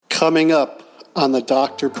Coming up on the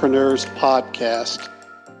Doctorpreneurs podcast.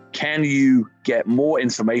 Can you get more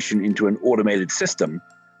information into an automated system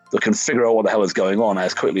that can figure out what the hell is going on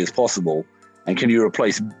as quickly as possible? And can you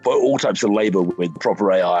replace all types of labor with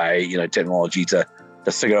proper AI, technology to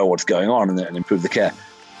figure out what's going on and improve the care?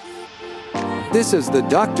 This is the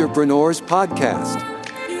Doctorpreneurs podcast.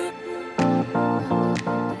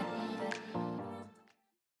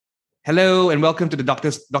 Hello and welcome to the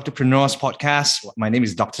Doctorpreneurs podcast. My name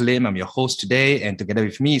is Dr. Lim. I'm your host today, and together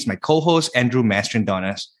with me is my co-host Andrew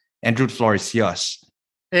Mastrandonis. Andrew, the floor is yours.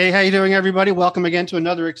 Hey, how you doing, everybody? Welcome again to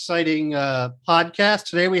another exciting podcast.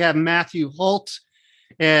 Today we have Matthew Holt,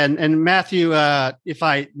 and Matthew, if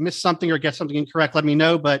I miss something or get something incorrect, let me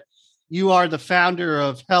know. But you are the founder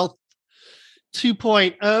of Health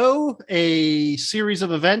 2.0, a series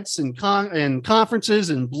of events and conferences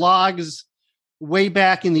and blogs way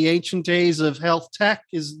back in the ancient days of health tech.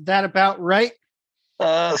 Is that about right?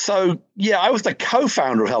 I was the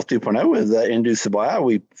co-founder of Health 2.0 with Indu Subaya.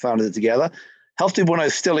 We founded it together. Health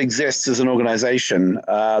 2.0 still exists as an organization.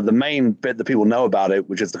 The main bit that people know about it,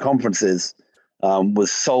 which is the conferences,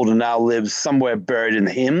 was sold and now lives somewhere buried in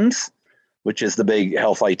HIMSS, which is the big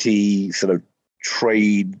health IT sort of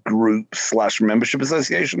trade group / membership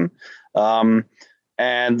association.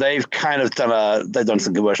 And they've kind of done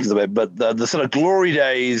some conversions of it, but the sort of glory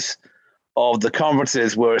days of the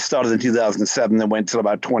conferences where it started in 2007 and went till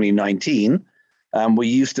about 2019. We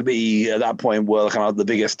used to be at that point were kind of the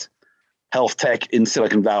biggest health tech in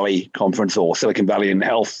Silicon Valley conference, or Silicon Valley in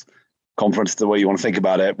health conference, the way you want to think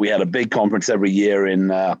about it. We had a big conference every year in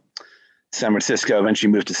San Francisco,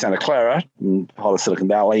 eventually moved to Santa Clara, part of Silicon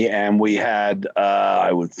Valley. And we had,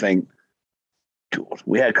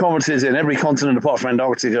 we had conferences in every continent apart from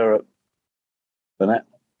Antarctica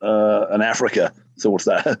and Africa. So what's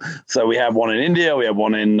that? So we have one in India. We have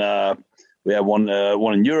one in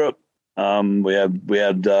one in Europe. We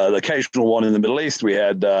had the occasional one in the Middle East. We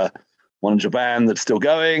had one in Japan that's still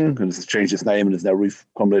going, and it's changed its name and is now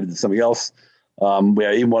reformulated to something else. We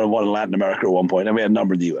had even one in Latin America at one point, and we had a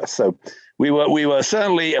number in the US. So we were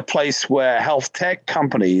certainly a place where health tech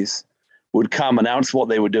companies would come, announce what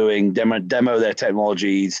they were doing, demo their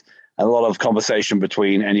technologies, and a lot of conversation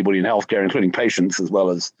between anybody in healthcare, including patients, as well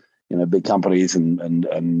as big companies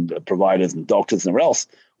and providers and doctors and everyone else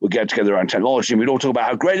would get together around technology, and we'd all talk about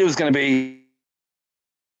how great it was going to be.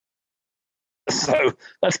 So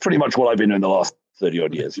that's pretty much what I've been doing the last 30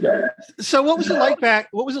 odd years. Yeah. So what was it like back?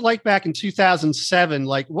 What was it like back in 2007?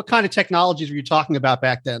 Like, what kind of technologies were you talking about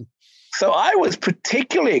back then? So I was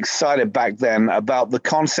particularly excited back then about the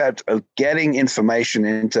concept of getting information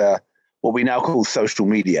into what we now call social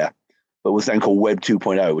media, but was then called Web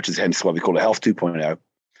 2.0, which is hence why we call it Health 2.0.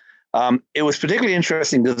 It was particularly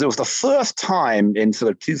interesting because it was the first time in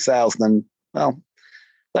sort of 2000, well,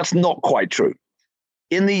 that's not quite true.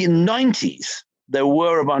 In the 90s, there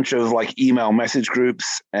were a bunch of like email message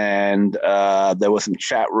groups, and there were some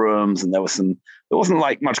chat rooms, and there wasn't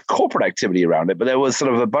like much corporate activity around it, but there was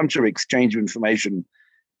sort of a bunch of exchange of information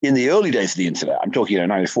in the early days of the internet. I'm talking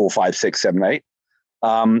 94, 5, 6, 7, 8,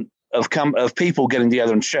 of people getting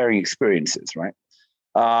together and sharing experiences, right?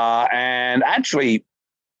 And actually,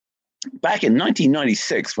 back in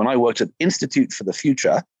 1996, when I worked at Institute for the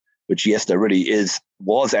Future, which, yes, there really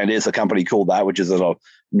was and is a company called that, which is a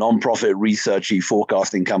non-profit researchy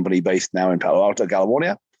forecasting company based now in Palo Alto,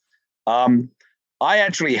 California. I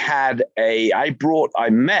actually I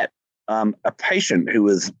met a patient who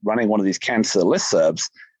was running one of these cancer listservs,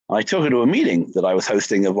 and I took her to a meeting that I was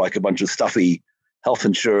hosting of like a bunch of stuffy health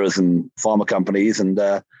insurers and pharma companies, and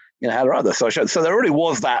had her other. So there already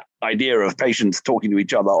was that idea of patients talking to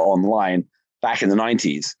each other online back in the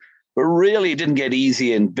 90s. But really, it didn't get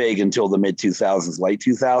easy and big until the mid 2000s, late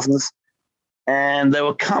 2000s. And there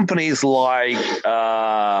were companies like,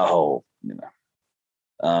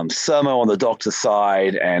 Sermo on the doctor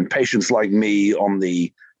side and Patients Like Me on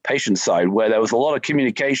the patient side, where there was a lot of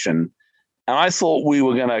communication. And I thought we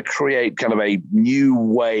were going to create kind of a new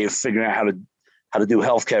way of figuring out how to do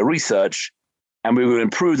healthcare research. And we would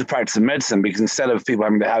improve the practice of medicine, because instead of people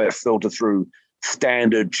having to have it filter through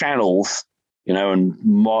standard channels, and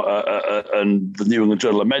the New England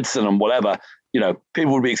Journal of Medicine and whatever,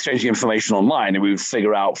 people would be exchanging information online, and we would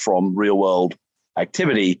figure out from real world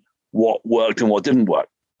activity what worked and what didn't work.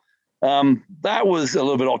 That was a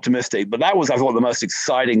little bit optimistic, but that was, I thought, the most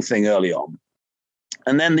exciting thing early on.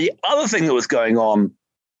 And then the other thing that was going on,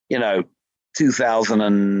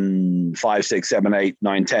 2005, 6, 7, 8,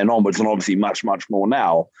 9, 10 onwards, and obviously much, much more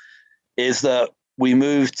now, is that we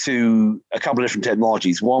moved to a couple of different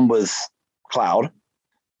technologies. One was cloud,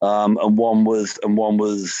 and one was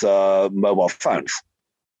mobile phones.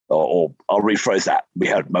 or I'll rephrase that. We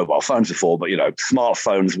had mobile phones before, but,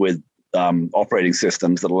 smartphones with operating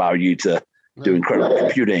systems that allow you to do incredible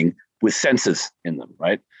computing with sensors in them,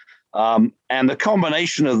 right? And the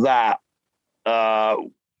combination of that,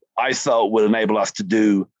 I felt would enable us to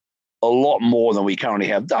do a lot more than we currently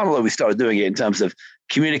have done, although we started doing it in terms of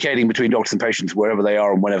communicating between doctors and patients wherever they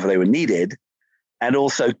are and whenever they were needed, and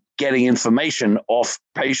also getting information off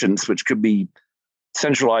patients, which could be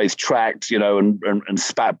centralized, tracked, and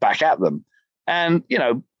spat back at them. And,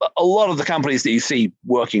 a lot of the companies that you see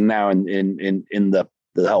working now in the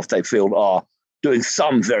health tech field are doing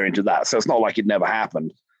some variant of that. So it's not like it never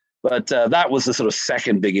happened. But that was the sort of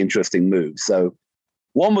second big interesting move. So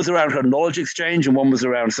one was around her knowledge exchange, and one was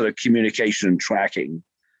around sort of communication and tracking.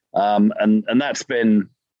 And that's been,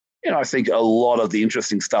 I think a lot of the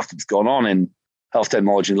interesting stuff that's gone on in health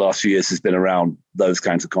technology in the last few years has been around those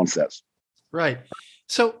kinds of concepts. Right.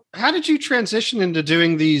 So how did you transition into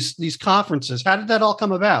doing these conferences? How did that all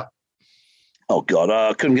come about? Oh God,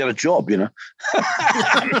 I couldn't get a job, I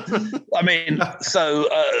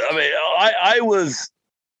was,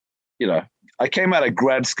 I came out of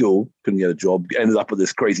grad school, couldn't get a job, ended up at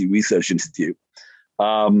this crazy research institute.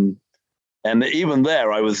 And even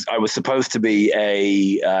there, I was supposed to be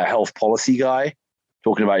a health policy guy,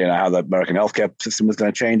 talking about, how the American healthcare system was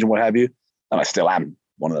going to change and what have you. And I still am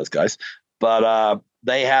one of those guys. But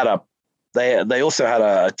they also had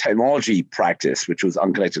a technology practice, which was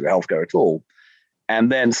unconnected to healthcare at all.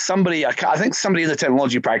 And then I think somebody in the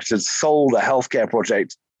technology practice had sold a healthcare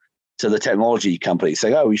project to the technology company,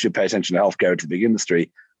 saying, "Oh, we should pay attention to healthcare. It's a big industry,"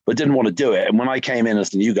 but didn't want to do it. And when I came in as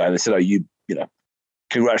the new guy, they said, "Oh,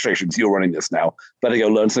 congratulations, you're running this now. Better go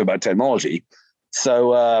learn something about technology."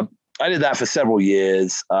 So I did that for several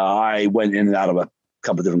years. I went in and out of a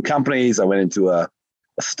couple of different companies. I went into a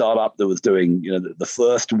startup that was doing, the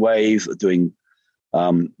first wave of doing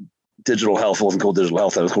digital health. It wasn't called digital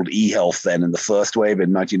health. It was called e-health then, in the first wave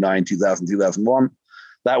in 1999, 2000, 2001.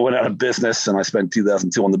 That went out of business, and I spent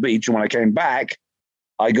 2002 on the beach. And when I came back,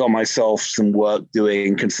 I got myself some work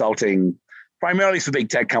doing consulting, primarily for big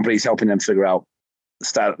tech companies, helping them figure out the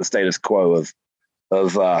status quo of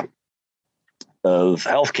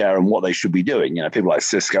healthcare and what they should be doing. People like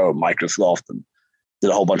Cisco and Microsoft, and did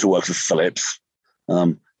a whole bunch of work for Philips.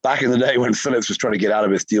 Back in the day when Philips was trying to get out of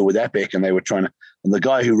his deal with Epic, and they were and the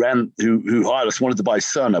guy who hired us wanted to buy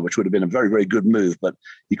Cerner, which would have been a very, very good move, but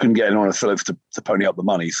he couldn't get anyone at Philips to pony up the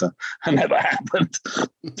money. So it never happened.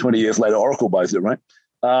 20 years later, Oracle buys it, right?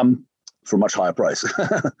 For a much higher price.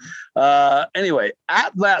 Anyway,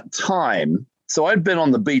 at that time, so I'd been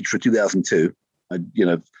on the beach for 2002.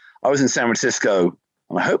 I was in San Francisco,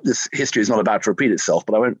 and I hope this history is not about to repeat itself,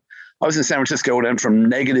 but I was in San Francisco and went from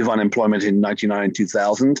negative unemployment in 1999 and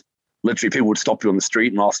 2000. Literally, people would stop you on the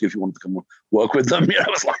street and ask you if you wanted to come work with them. It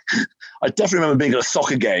was like, I definitely remember being at a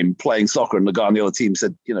soccer game, playing soccer, and the guy on the other team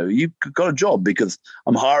said, "You got a job because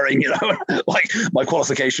I'm hiring." Like my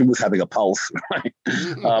qualification was having a pulse. Right?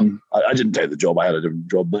 I didn't take the job; I had a different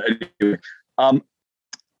job. But anyway,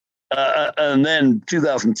 and then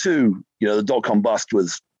 2002, the dot-com bust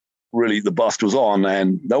was really, the bust was on,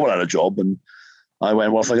 and no one had a job. And I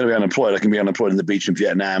went, well, if I'm going to be unemployed, I can be unemployed on the beach in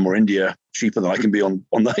Vietnam or India cheaper than I can be on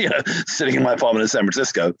the sitting in my apartment in San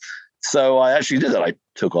Francisco. So I actually did that. I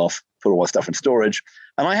took off, put all my stuff in storage,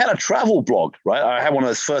 and I had a travel blog, right? I had one of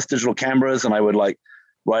those first digital cameras, and I would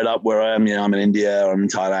write up where I am. I'm in India or I'm in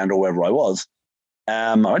Thailand or wherever I was.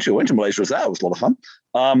 I actually went to Malaysia as that. It was a lot of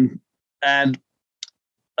fun. And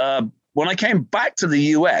when I came back to the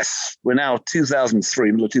US, we're now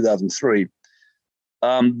 2003, middle of 2003.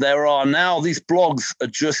 There are now, these blogs are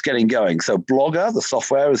just getting going. So Blogger, the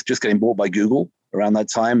software, was just getting bought by Google around that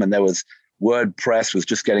time. And there was WordPress was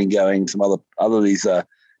just getting going. Some other these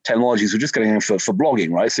technologies were just getting in for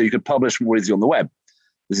blogging, right? So you could publish more easily on the web.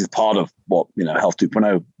 This is part of what, Health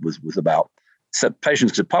 2.0 was about. So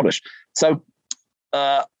patients could publish. So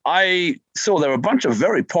I saw there were a bunch of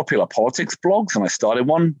very popular politics blogs, and I started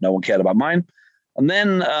one. No one cared about mine. And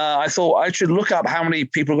then I thought I should look up how many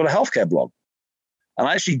people got a healthcare blog. And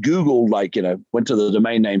I actually Googled, went to the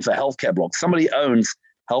domain name for healthcare blog. Somebody owns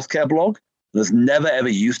healthcare blog and has never, ever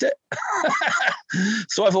used it.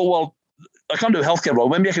 So I thought, well, I can't do a healthcare blog.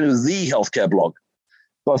 Maybe I can do the healthcare blog.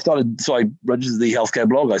 So I registered the healthcare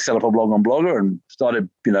blog. I set up a blog on Blogger and started,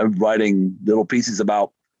 writing little pieces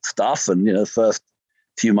about stuff. And, the first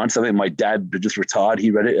few months, I think my dad had just retired.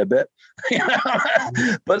 He read it a bit.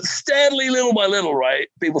 But steadily, little by little, right,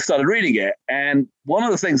 people started reading it. And one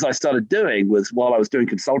of the things I started doing was, while I was doing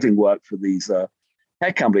consulting work for these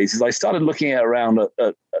tech companies, is I started looking at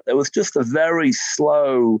there was just a very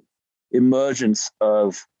slow emergence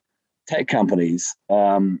of tech companies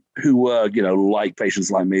who were, like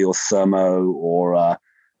Patients Like Me or Sermo or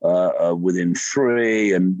Within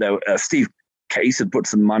Three. And Steve Case had put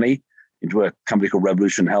some money into a company called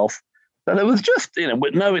Revolution Health. So there was just,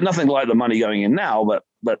 nothing like the money going in now, but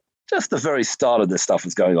just the very start of this stuff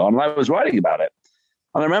was going on. And I was writing about it.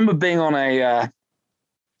 And I remember being on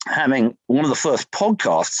having one of the first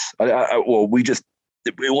podcasts.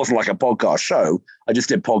 It wasn't like a podcast show. I just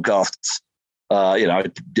did podcasts. I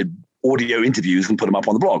did audio interviews and put them up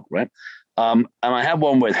on the blog, right? And I had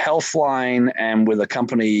one with Healthline and with a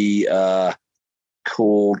company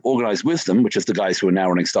called Organized Wisdom, which is the guys who are now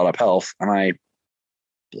running Startup Health. And I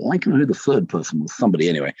blank on who the third person was, somebody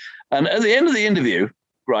anyway. And at the end of the interview,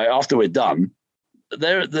 right after we're done,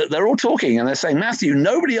 they're all talking and they're saying, Matthew,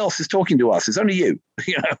 nobody else is talking to us. It's only you.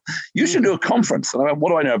 You should do a conference. And I went,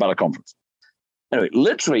 what do I know about a conference? Anyway,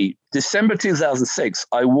 literally December 2006,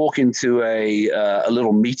 I walk into a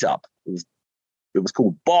little meetup. It was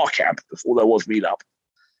called Bar Camp before there was meetup.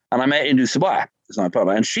 And I met Indu Subaya, as my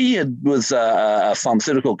partner. And she was a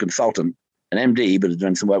pharmaceutical consultant, an MD, but had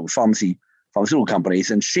done some work with pharmaceutical companies.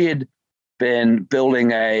 And she had been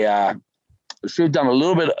building she had done a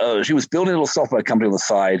little bit, she was building a little software company on the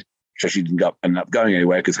side, which she didn't end up going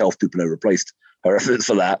anywhere because Health 2.0 replaced her efforts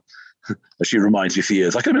for that. As she reminds me for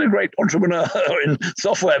years, I could have been a great entrepreneur in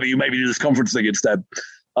software, but you maybe do this conference thing instead.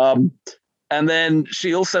 And then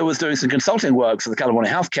she also was doing some consulting work for the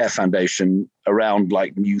California Healthcare Foundation around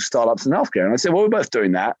like new startups in healthcare. And I said, well, we're both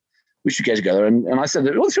doing that. We should get together. And I said,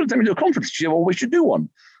 well, should take me to a conference. She said, well, we should do one.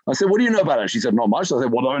 I said, what do you know about it? She said, not much. I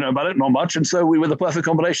said, what do I know about it? Not much. And so we were the perfect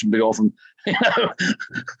combination to go off and,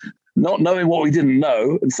 not knowing what we didn't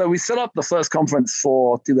know. And so we set up the first conference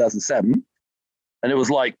for 2007. And it was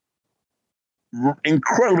like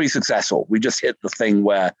incredibly successful. We just hit the thing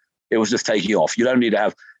where it was just taking off. You don't need to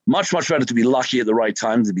have much better to be lucky at the right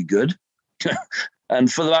time to be good.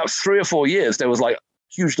 And for about 3 or 4 years, there was like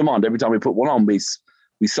huge demand. Every time we put one on, we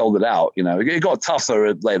sold it out. It got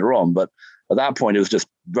tougher later on, but at that point, it was just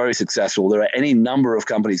very successful. There are any number of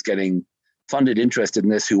companies getting funded, interested in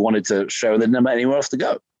this, who wanted to show they didn't have anywhere else to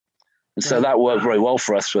go. And so that worked very well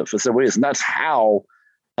for us for several years. And that's how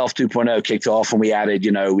Health 2.0 kicked off. And we added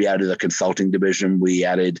a consulting division. We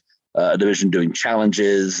added a division doing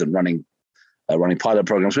challenges and running pilot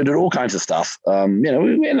programs. We did all kinds of stuff. We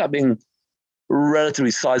ended up being a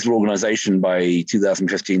relatively sizable organization by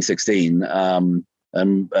 2015, 16. And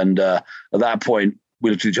at that point, we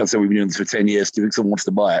looked at each other and said, we've been doing this for 10 years. Do you think someone wants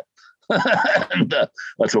to buy it? And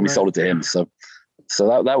that's when we sold it to him. So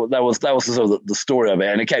that was sort of the story of it.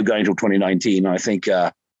 And it kept going until 2019. And I think,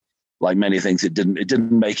 like many things, it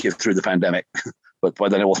didn't make it through the pandemic, but by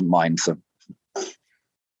then it wasn't mine. So.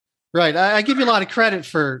 Right. I give you a lot of credit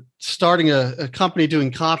for starting a company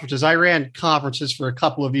doing conferences. I ran conferences for a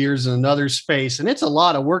couple of years in another space, and it's a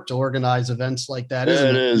lot of work to organize events like that, isn't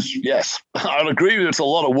it? It is, yes. I'd agree with you. It's a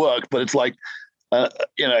lot of work, but it's like,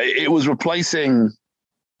 it was replacing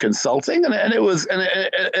consulting, and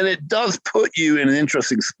it does put you in an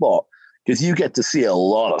interesting spot because you get to see a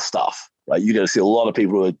lot of stuff, right? You get to see a lot of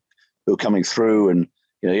people who are coming through, and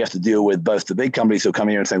you have to deal with both the big companies who come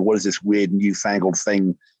here and say, what is this weird newfangled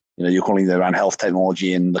thing? You're calling it around health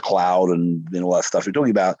technology and the cloud and all that stuff you're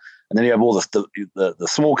talking about. And then you have all the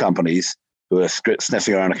small companies who are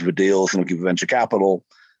sniffing around looking for deals and looking for venture capital.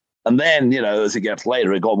 And then, as it gets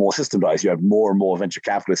later, it got more systemized. You have more and more venture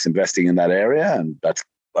capitalists investing in that area. And that's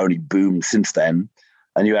only boomed since then.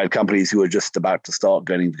 And you had companies who were just about to start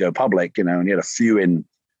going to go public, and you had a few in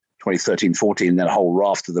 2013, 14, and then a whole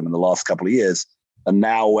raft of them in the last couple of years. And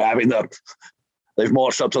now we're having they've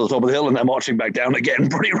marched up to the top of the hill and they're marching back down again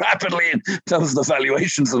pretty rapidly in terms of the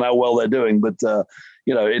valuations and how well they're doing. But,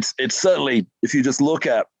 it's certainly, if you just go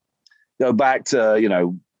back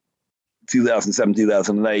to, 2007,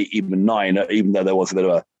 2008, even 9, even though there was a bit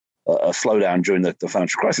of a slowdown during the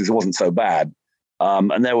financial crisis, it wasn't so bad.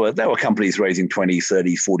 And there were companies raising 20,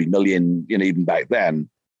 30, 40 million, even back then,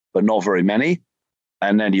 but not very many.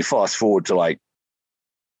 And then you fast forward to like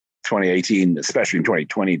 2018, especially in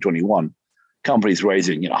 2020, 21, companies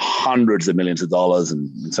raising, hundreds of millions of dollars,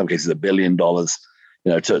 and in some cases $1 billion, to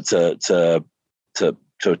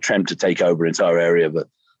attempt to take over an entire area of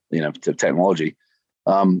to technology.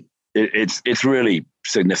 It's really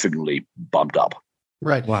significantly bumped up.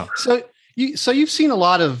 Right. Wow. So you've seen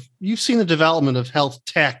the development of health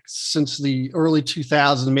tech since the early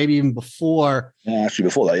 2000s, maybe even before. Yeah, actually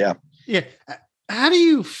before that, yeah. Yeah. How do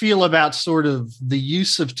you feel about sort of the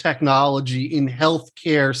use of technology in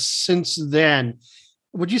healthcare since then?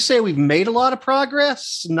 would you say we've made a lot of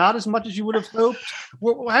progress? Not as much as you would have hoped?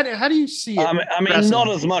 How do you see it? I mean, not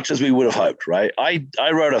as much as we would have hoped, right? I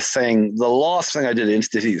wrote a thing. The last thing I did at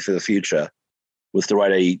Institute for the Future was to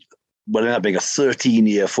write what ended up being a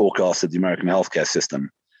 13-year forecast of the American healthcare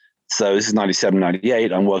system. So this is 97,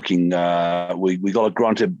 98. I'm working, we got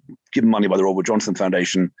granted, given money by the Robert Johnson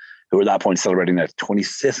Foundation, who were at that point celebrating their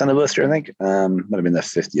 25th anniversary, I think. Might have been their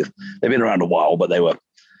 50th. They've been around a while, but they were.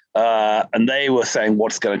 And they were saying,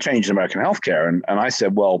 what's going to change in American healthcare? And I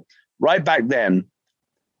said, well, right back then,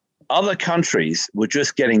 other countries were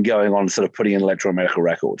just getting going on sort of putting in electronic medical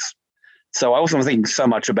records. So I wasn't thinking so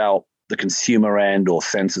much about the consumer end or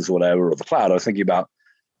sensors or whatever, or the cloud. I was thinking about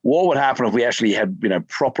what would happen if we actually had,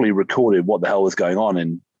 properly recorded what the hell was going on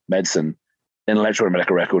in medicine in electronic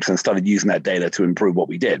medical records and started using that data to improve what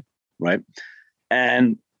we did, right?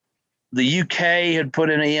 And the UK had put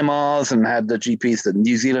in EMRs and had the GPs that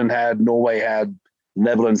New Zealand had, Norway had,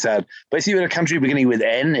 Netherlands had. Basically, in a country beginning with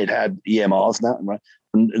N, it had EMRs now, right?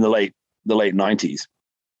 In the late 90s.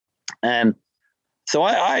 And so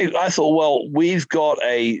I thought, well, we've got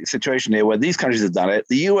a situation here where these countries have done it.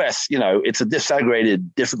 The US, it's a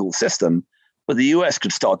disaggregated, difficult system, but the US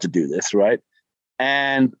could start to do this, right?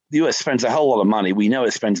 And the US spends a whole lot of money. We know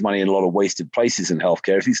it spends money in a lot of wasted places in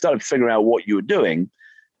healthcare. If you started figuring out what you were doing,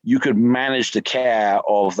 you could manage the care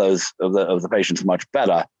of the patients much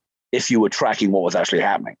better if you were tracking what was actually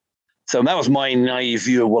happening. So that was my naive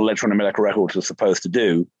view of what electronic medical records were supposed to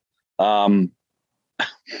do.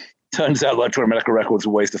 Turns out electronic medical records are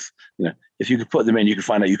a waste of, if you could put them in, you could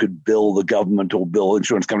find out you could bill the government or bill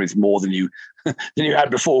insurance companies more than you had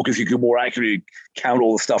before, because you could more accurately count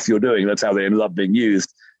all the stuff you're doing. That's how they ended up being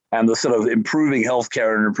used. And the sort of improving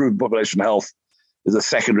healthcare and improving population health is a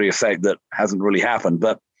secondary effect that hasn't really happened.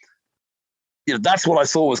 But that's what I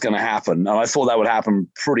thought was going to happen. And I thought that would happen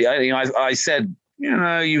I said,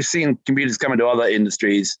 you've seen computers come into other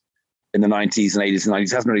industries in the 90s and 80s and 90s.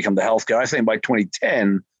 It hasn't really come to healthcare. I think by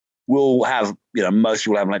 2010, we'll have, most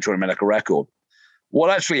people have an electronic medical record. What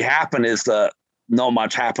actually happened is that not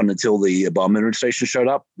much happened until the Obama administration showed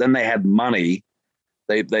up. Then they had money.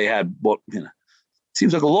 They had what,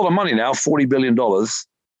 seems like a lot of money now, $40 billion.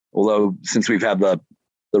 Although since we've had the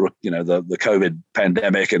COVID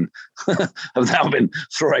pandemic and have now been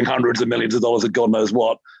throwing hundreds of millions of dollars at God knows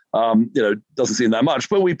what, doesn't seem that much.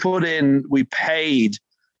 But we paid to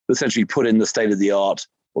essentially put in the state of the art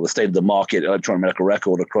or the state of the market electronic medical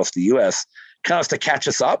record across the US, kind of to catch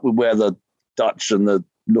us up with where the Dutch and the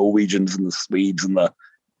Norwegians and the Swedes and the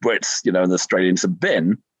Brits, and the Australians have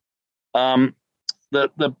been.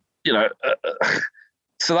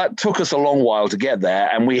 So that took us a long while to get there,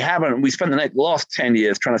 and we spent the last 10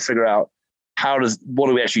 years trying to figure out what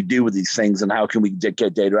do we actually do with these things and how can we get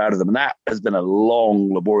data out of them. And that has been a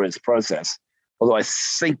long, laborious process, although I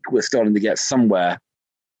think we're starting to get somewhere.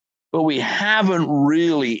 But we haven't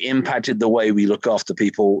really impacted the way we look after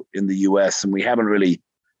people in the US, and we haven't really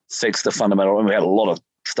fixed the fundamental. And we had a lot of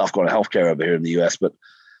stuff going on healthcare over here in the US, but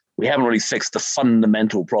we haven't really fixed the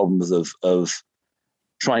fundamental problems of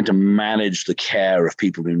trying to manage the care of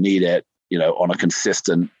people who need it, on a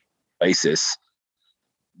consistent basis.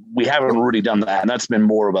 We haven't really done that, and that's been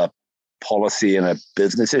more of a policy and a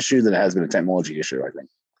business issue than it has been a technology issue, I think.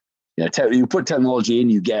 You put technology in,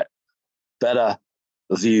 you get better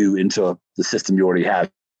view into the system you already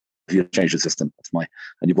have. If you change the system, and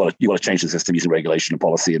you've got to change the system using regulation and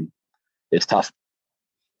policy, and it's tough.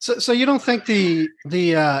 So you don't think the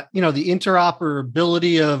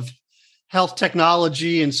interoperability of health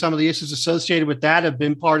technology and some of the issues associated with that have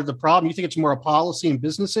been part of the problem? You think it's more a policy and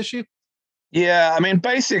business issue? Yeah, I mean,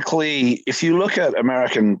 basically, if you look at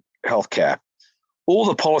American healthcare, all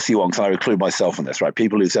the policy wonks, and I include myself in this, right?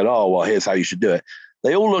 People who said, "Oh, well, here's how you should do it."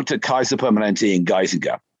 They all looked at Kaiser Permanente and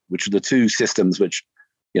Geisinger, which are the two systems which,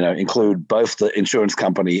 include both the insurance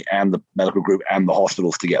company and the medical group and the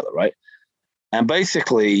hospitals together, right? And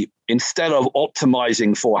basically, instead of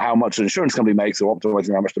optimizing for how much an insurance company makes or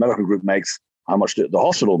optimizing how much the medical group makes, how much the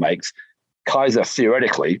hospital makes, Kaiser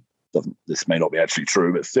theoretically, this may not be actually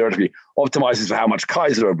true, but theoretically optimizes for how much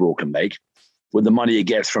Kaiser overall can make with the money it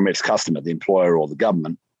gets from its customer, the employer or the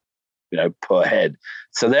government, per head.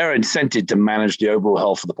 So they're incented to manage the overall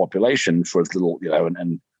health of the population for as little,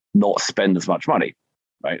 and not spend as much money,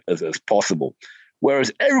 right, as possible.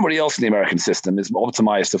 Whereas everybody else in the American system is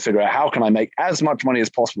optimized to figure out how can I make as much money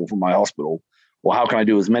as possible from my hospital, or how can I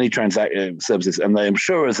do as many transaction services? And the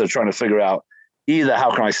insurers are trying to figure out either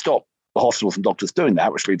how can I stop the hospitals and doctors doing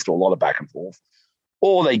that, which leads to a lot of back and forth,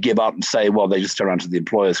 or they give up and say, well, they just turn around to the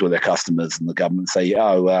employers who are their customers and the government say, you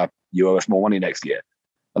owe us more money next year.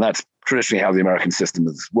 And that's traditionally how the American system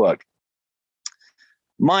has worked.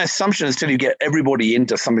 My assumption is till you get everybody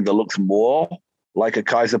into something that looks more like a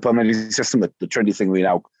Kaiser permanency system, the trendy thing we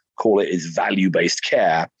now call it is value-based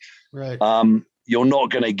care. Right. You're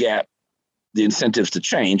not going to get the incentives to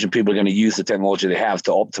change, and people are going to use the technology they have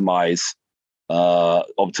to optimize, what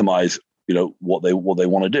they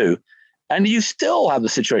want to do. And you still have the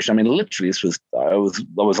situation. I mean, literally, I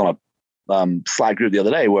was on a Slack group the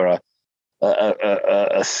other day where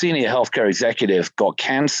a senior healthcare executive got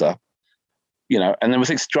cancer, and then was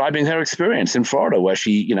describing her experience in Florida where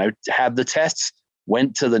she, had the tests,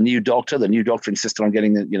 went to the new doctor. The new doctor insisted on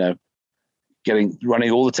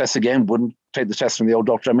running all the tests again, wouldn't take the tests from the old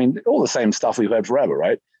doctor. I mean, all the same stuff we've heard forever,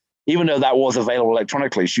 right? Even though that was available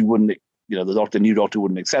electronically, she wouldn't, the new doctor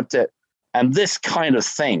wouldn't accept it. And this kind of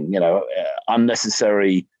thing,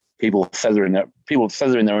 unnecessary people feathering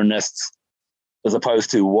their own nests, as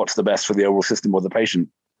opposed to what's the best for the overall system or the patient,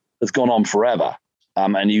 has gone on forever.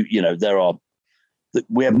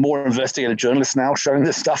 We have more investigative journalists now showing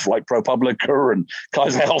this stuff, like ProPublica and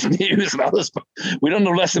Kaiser Health News and others. But we don't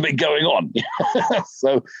know less of it going on.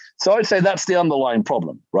 So I'd say that's the underlying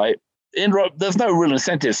problem, right? There's no real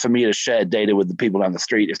incentive for me to share data with the people down the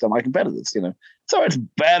street if they're my competitors, So it's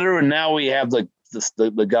better, and now we have the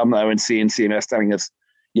government, ONC and CMS telling us,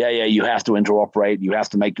 yeah, you have to interoperate, you have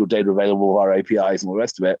to make your data available via APIs and all the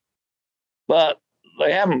rest of it. But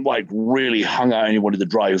they haven't really hung out anybody to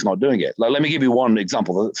dry who's not doing it. Let me give you one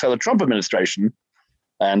example. So the Trump administration,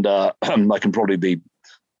 and I'm not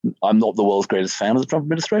the world's greatest fan of the Trump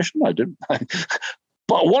administration. I do.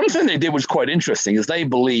 But one thing they did was quite interesting is they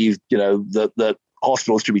believed, that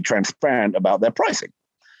hospitals should be transparent about their pricing.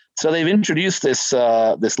 So they've introduced this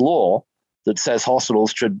law that says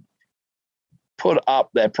hospitals should put up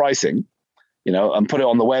their pricing, and put it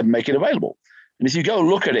on the web and make it available. And if you go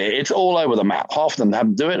look at it, it's all over the map. Half of them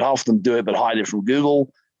haven't do it. Half of them do it but hide it from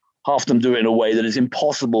Google. Half of them do it in a way that is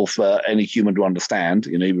impossible for any human to understand,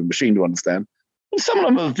 even a machine to understand. And some of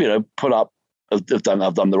them have, have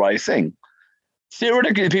done the right thing.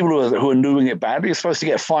 Theoretically, the people who are doing it badly are supposed to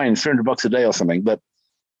get fined $300 a day or something, but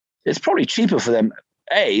it's probably cheaper for them.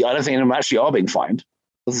 A, I don't think them actually are being fined.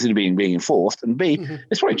 Doesn't seem to be being enforced. And B,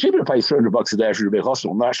 It's probably cheaper to pay $300 a day if you're a big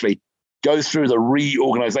hospital and actually go through the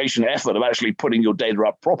reorganization effort of actually putting your data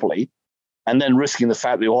up properly, and then risking the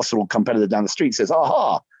fact that your hospital competitor down the street says,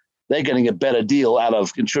 aha, they're getting a better deal out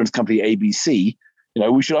of insurance company ABC.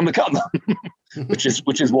 We should undercut them, which is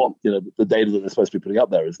what the data that they're supposed to be putting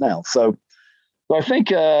up there is now. So I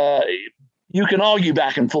think you can argue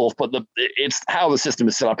back and forth, but it's how the system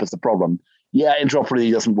is set up is the problem. Yeah,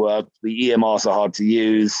 interoperability doesn't work. The EMRs are hard to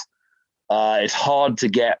use. It's hard to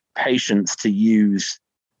get patients to use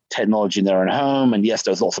technology in their own home. And yes,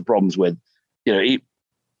 there's lots of problems with, there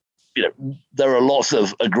are lots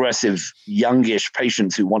of aggressive, youngish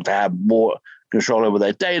patients who want to have more control over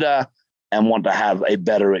their data and want to have a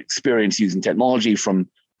better experience using technology from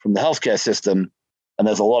the healthcare system. And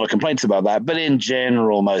there's a lot of complaints about that. But in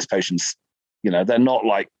general, most patients, they're not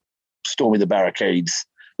storming the barricades.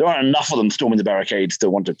 There aren't enough of them storming the barricades to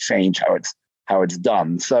want to change how it's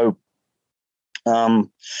done. So, and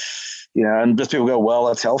just people go, well,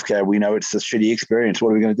 that's healthcare. We know it's a shitty experience. What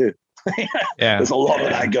are we going to do? Yeah, there's a lot of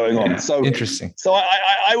that going on. So interesting. So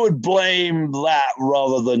I would blame that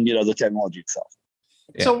rather than the technology itself.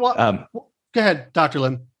 Yeah. So what? Go ahead, Dr.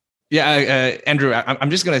 Lim. Yeah, Andrew, I'm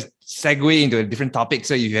just going to segue into a different topic.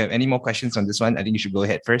 So if you have any more questions on this one, I think you should go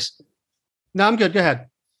ahead first. No, I'm good. Go ahead.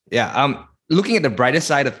 Yeah. Looking at the brighter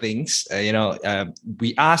side of things,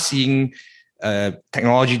 we are seeing a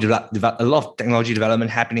lot of technology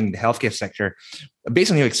development happening in the healthcare sector.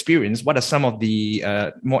 Based on your experience, what are some of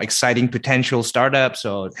the more exciting potential startups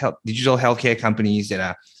or digital healthcare companies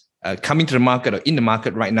that are coming to the market or in the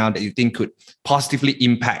market right now that you think could positively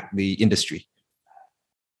impact the industry?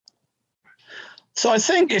 So I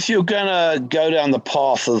think if you're going to go down the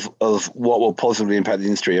path of what will positively impact the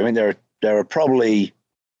industry, I mean, there are probably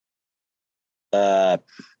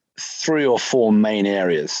 3 or 4 main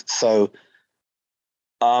areas. So,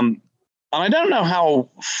 and I don't know how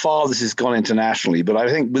far this has gone internationally, but I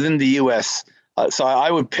think within the US, so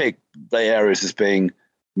I would pick the areas as being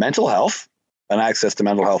mental health and access to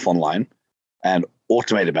mental health online and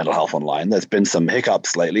automated mental health online. There's been some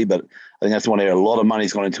hiccups lately, but I think that's one area a lot of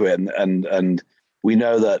money's gone into it. And we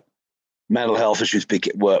know that mental health issues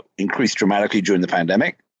were increased dramatically during the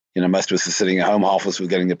pandemic. Most of us are sitting at home, half of us were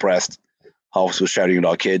getting depressed, half of us were shouting at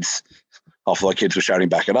our kids, half of our kids were shouting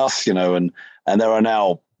back at us, and there are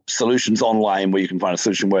now solutions online where you can find a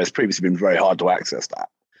solution where it's previously been very hard to access that.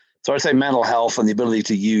 So I'd say mental health and the ability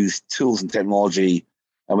to use tools and technology.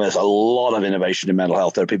 I mean, there's a lot of innovation in mental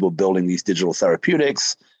health. There are people building these digital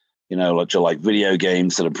therapeutics. like video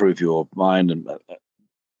games that improve your mind, and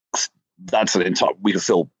that's an entire. We could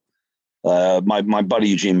fill. My buddy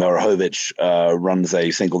Eugene Marahovich runs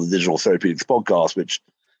a thing called the Digital Therapeutics Podcast, which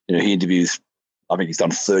he interviews. I think he's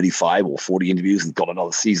done 35 or 40 interviews and got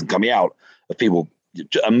another season coming out of people,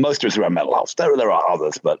 and most of it's around mental health. There are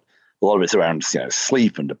others, but a lot of it's around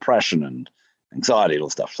sleep and depression and anxiety and all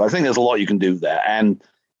stuff. So I think there's a lot you can do there. And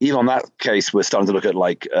even on that case, we're starting to look at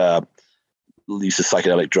like use of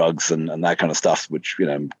psychedelic drugs and that kind of stuff, which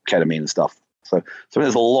ketamine and stuff. So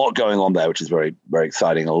there's a lot going on there, which is very, very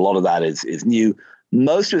exciting. A lot of that is new.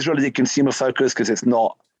 Most of it's really consumer focused because it's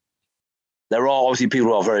not. There are obviously people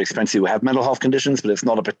who are very expensive who have mental health conditions, but it's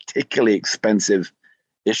not a particularly expensive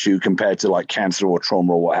issue compared to like cancer or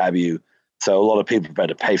trauma or what have you. So a lot of people are prepared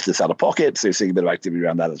to pay for this out of pocket. So you're seeing a bit of activity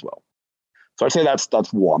around that as well. So I'd say that's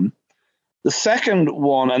one. The second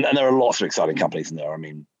one, and there are lots of exciting companies in there. I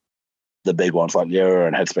mean, the big ones like Lyra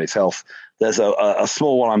and Headspace Health. There's a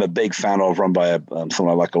small one I'm a big fan of, run by someone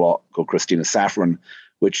I like a lot, called Christina Saffron,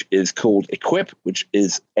 which is called Equip, which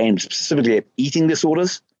is aimed specifically at eating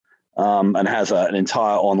disorders. And has an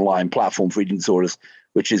entire online platform for eating disorders,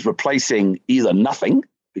 which is replacing either nothing,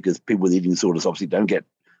 because people with eating disorders obviously don't get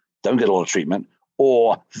a lot of treatment,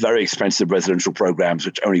 or very expensive residential programs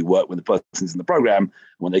which only work when the person's in the program. And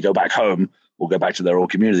when they go back home or go back to their old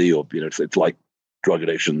community, or it's like drug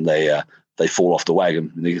addiction, they fall off the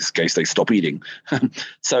wagon. In this case, they stop eating.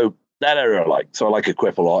 So that area I like. So I like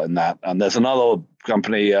Equip a lot in that. And there's another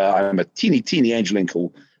company I'm a teeny angel in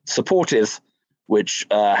called Supportive, which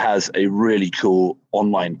has a really cool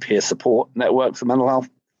online peer support network for mental health.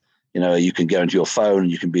 You can go into your phone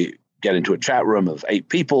and you can get into a chat room of 8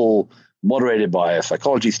 people, moderated by a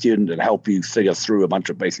psychology student, and help you figure through a bunch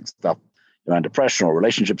of basic stuff around depression or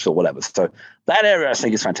relationships or whatever. So that area I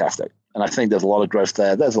think is fantastic. And I think there's a lot of growth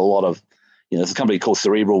there. There's a lot of, there's a company called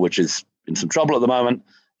Cerebral, which is in some trouble at the moment,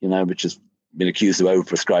 which has been accused of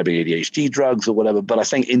overprescribing ADHD drugs or whatever. But I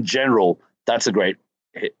think in general, that's a great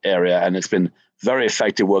area. And it's been very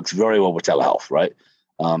effective, works very well with telehealth, right?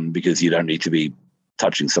 Because you don't need to be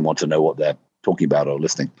touching someone to know what they're talking about or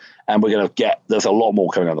listening. And we're going to there's a lot more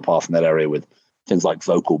coming on the path in that area with things like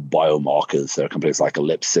vocal biomarkers. There are companies like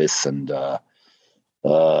Ellipsis and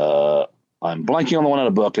I'm blanking on the one out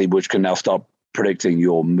of Berkeley, which can now start predicting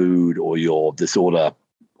your mood or your disorder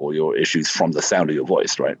or your issues from the sound of your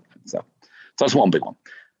voice, right? So that's one big one.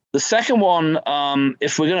 The second one,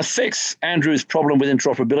 if we're going to fix Andrew's problem with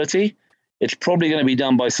interoperability, it's probably going to be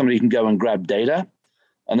done by somebody who can go and grab data.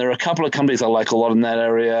 And there are a couple of companies I like a lot in that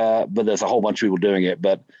area, but there's a whole bunch of people doing it.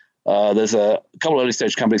 But there's a couple of early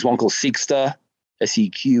stage companies, one called Seqster,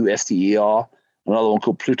 Seqster, another one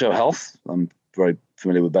called Pluto Health. I'm very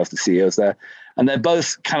familiar with both the CEOs there. And they're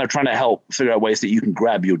both kind of trying to help figure out ways that you can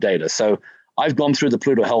grab your data. So I've gone through the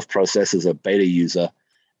Pluto Health process as a beta user,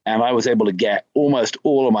 and I was able to get almost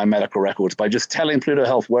all of my medical records by just telling Pluto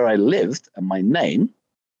Health where I lived and my name.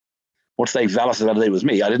 Once they validated it was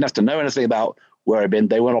me, I didn't have to know anything about where I'd been.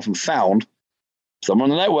 They went off and found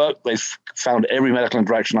someone on the network. They found every medical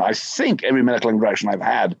interaction. I think every medical interaction I've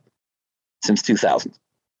had since 2000,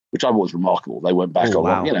 which I thought was remarkable. They went back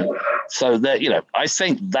on, So that, I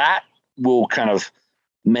think that will kind of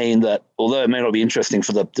mean that although it may not be interesting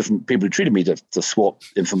for the different people who treated me to swap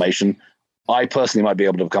information, I personally might be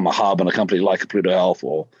able to become a hub, and a company like a Pluto Health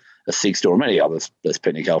or a Seqster or many others, there's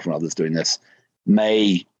Pitney Health and others doing this,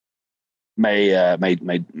 may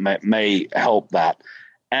help that.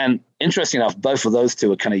 And interesting enough, both of those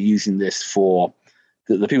two are kind of using this for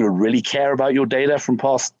the people who really care about your data from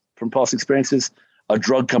past experiences are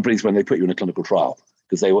drug companies when they put you in a clinical trial,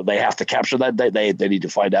 because they have to capture that. They need to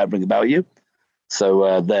find out, bring about you.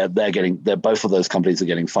 So they're both of those companies are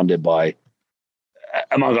getting funded by,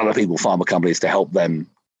 among other people, pharma companies to help them,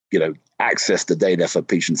 access the data for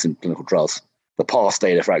patients in clinical trials, the past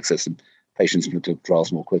data for accessing patients in clinical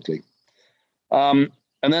trials more quickly. And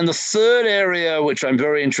then the third area, which I'm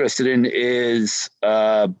very interested in, is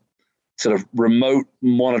sort of remote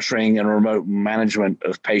monitoring and remote management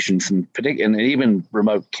of patients, and even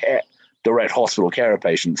remote care, direct hospital care of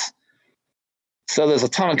patients. So there's a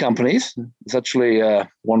ton of companies. There's actually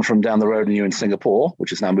one from down the road in Singapore,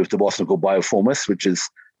 which has now moved to Boston, called Bioformis, which is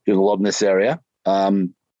doing a lot in this area.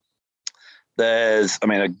 There's, a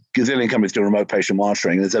gazillion companies doing remote patient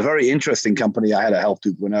monitoring. There's a very interesting company I had at Health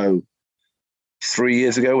 2.0 3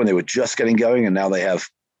 years ago when they were just getting going, and now they have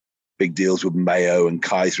big deals with Mayo and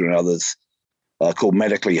Kaiser and others, called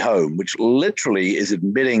Medically Home, which literally is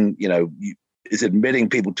admitting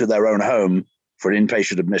people to their own home for an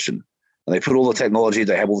inpatient admission. And they put all the technology,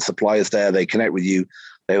 they have all the suppliers there, they connect with you.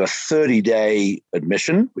 They have a 30-day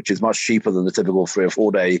admission, which is much cheaper than the typical 3 or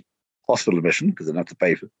 4 day hospital admission because they don't have to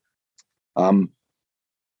pay for it.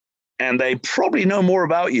 And they probably know more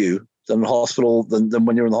about you than the hospital than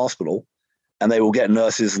when you're in the hospital. And they will get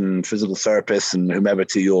nurses and physical therapists and whomever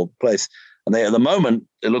to your place. And at the moment,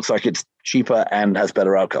 it looks like it's cheaper and has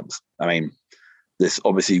better outcomes. I mean, this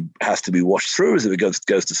obviously has to be washed through as it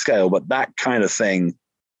goes to scale, but that kind of thing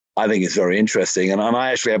I think is very interesting. And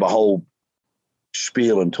I actually have a whole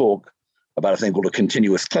spiel and talk about a thing called a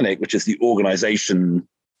continuous clinic, which is the organization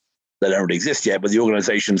that don't really exist yet, but the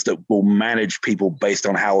organizations that will manage people based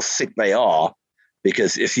on how sick they are.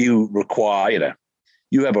 Because if you require,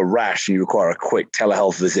 you have a rash and you require a quick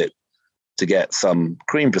telehealth visit to get some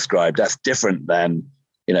cream prescribed, that's different than,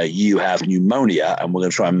 you have pneumonia and we're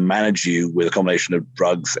going to try and manage you with a combination of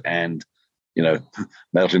drugs and,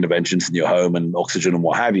 medical interventions in your home and oxygen and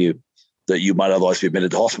what have you, that you might otherwise be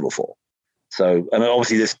admitted to hospital for. So, and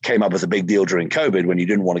obviously this came up as a big deal during COVID when you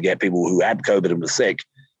didn't want to get people who had COVID and were sick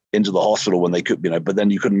into the hospital when they could, but then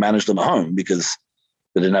you couldn't manage them at home because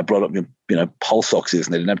they didn't have blood, pulse oxes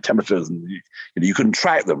and they didn't have temperatures and you couldn't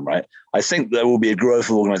track them, right? I think there will be a growth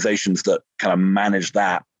of organizations that kind of manage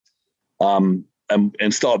that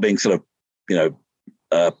and start being sort of,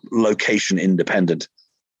 location independent.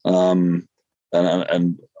 And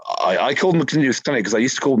I call them the continuous clinic because I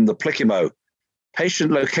used to call them the PLICIMO,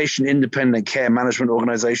 Patient Location Independent Care Management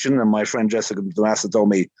Organization. And my friend Jessica Dumassa told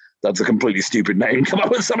me that's a completely stupid name. Come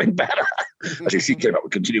up with something better. Actually, she came up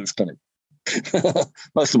with continuous clinic.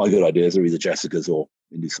 Most of my good ideas are either Jessica's or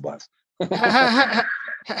induced bias.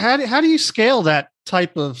 How do you scale that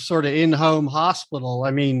type of sort of in-home hospital?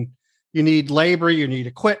 I mean, you need labor, you need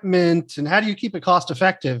equipment, and how do you keep it cost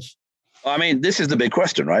effective? I mean, this is the big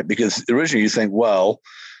question, right? Because originally you think, well,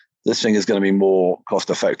 this thing is going to be more cost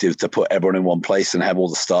effective to put everyone in one place and have all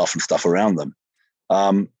the staff and stuff around them.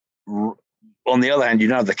 On the other hand, you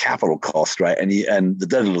don't have the capital cost, right? And the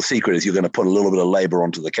dirty little secret is you're going to put a little bit of labor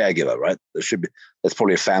onto the caregiver, right? There's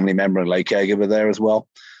probably a family member and lay caregiver there as well.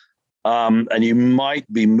 And you might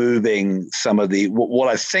be moving some of what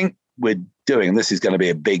I think we're doing, and this is going to be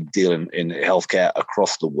a big deal in healthcare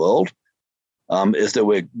across the world, is that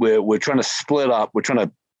we're trying to split up. We're trying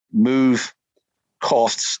to move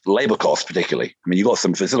costs, labor costs particularly. I mean, you've got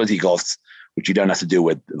some facility costs, which you don't have to deal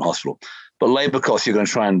with in the hospital. But labor costs, you're going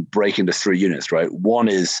to try and break into 3 units, right? One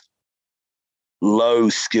is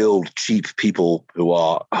low-skilled, cheap people who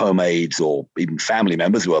are home aides or even family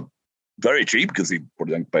members who are very cheap because you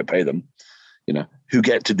probably don't pay them, who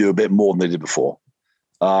get to do a bit more than they did before.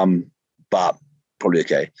 But probably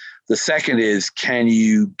okay. The second is, can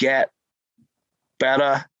you get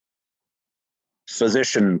better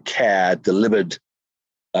physician care delivered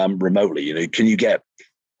remotely? Can you get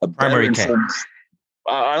a primary care?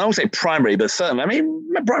 I don't say primary, but certainly, I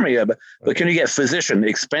mean, primary, but can you get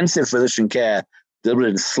expensive physician care delivered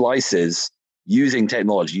in slices using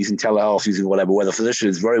technology, using telehealth, using whatever, where the physician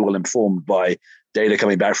is very well informed by data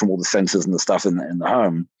coming back from all the sensors and the stuff in the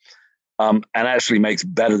home, and actually makes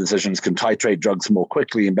better decisions, can titrate drugs more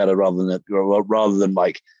quickly and better rather than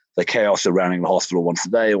like the chaos surrounding the hospital once a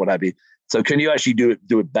day or what have you. So can you actually do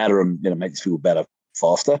it better and make these people better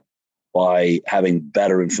faster by having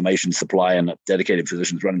better information supply and dedicated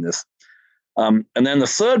physicians running this? And then the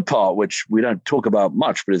third part, which we don't talk about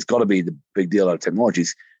much, but it's got to be the big deal out of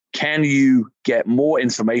technologies. Can you get more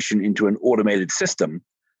information into an automated system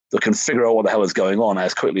that can figure out what the hell is going on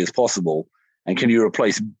as quickly as possible? And can you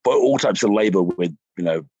replace all types of labor with,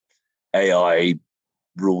 AI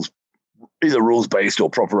rules, either rules-based or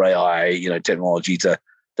proper AI, technology to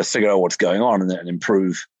figure out what's going on and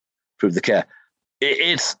improve the care?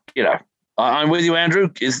 I'm with you, Andrew.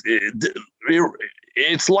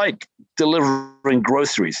 It's like delivering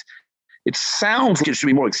groceries. It sounds like it should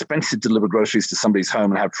be more expensive to deliver groceries to somebody's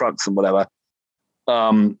home and have trucks and whatever,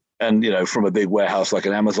 and from a big warehouse like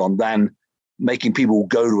an Amazon, than making people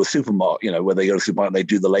go to a supermarket, where they go to a supermarket and they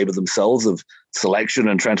do the labor themselves of selection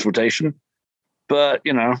and transportation. But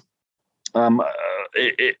it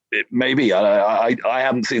may be. I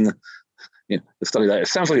haven't seen the study that. It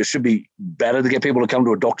sounds like it should be better to get people to come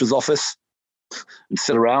to a doctor's office and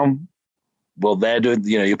sit around. Well, they're doing,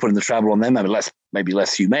 you're putting the travel on them. I mean, maybe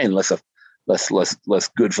less humane, less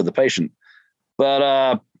good for the patient.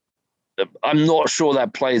 But I'm not sure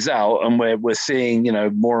that plays out, and we're seeing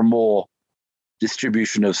more and more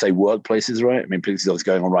distribution of, say, workplaces, right? I mean, this is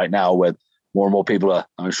going on right now where more and more people are.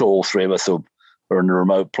 I'm sure all three of us are in a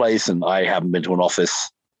remote place, and I haven't been to an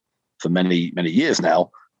office for many years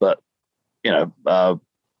now. But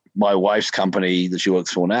my wife's company that she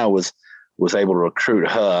works for now was able to recruit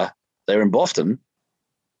her. They're in Boston.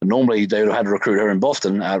 And normally they would have had to recruit her in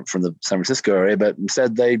Boston out from the San Francisco area, but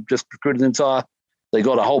instead they just recruited the entire they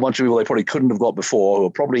got a whole bunch of people they probably couldn't have got before, who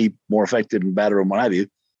are probably more effective and better and what have you,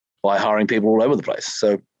 by hiring people all over the place.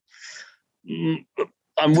 So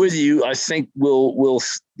I'm with you. I think we'll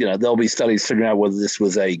there'll be studies figuring out whether this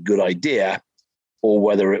was a good idea or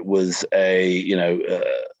whether it was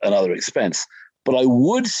another expense. But I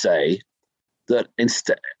would say that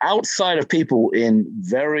outside of people in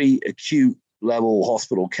very acute level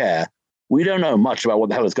hospital care, we don't know much about what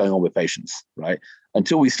the hell is going on with patients, right?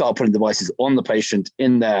 Until we start putting devices on the patient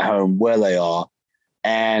in their home where they are.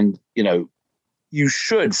 And, you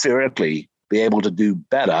should theoretically be able to do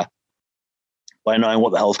better by knowing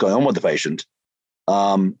what the hell's going on with the patient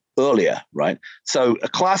earlier, right? So a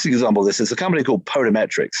classic example of this is a company called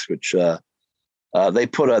Podometrics, which they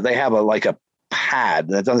have a pad.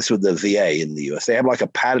 They've done this with the VA in the US. They have like a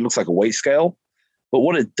pad. It looks like a weight scale. But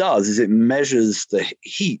what it does is it measures the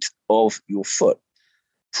heat of your foot.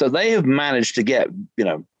 So they have managed to get,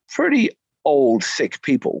 pretty old, sick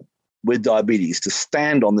people with diabetes to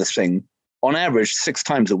stand on this thing on average 6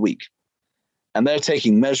 times a week. And they're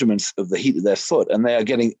taking measurements of the heat of their foot, and they are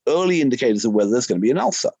getting early indicators of whether there's going to be an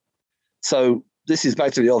ulcer. So this is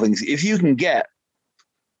back to the old things. If you can get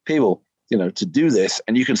people, to do this,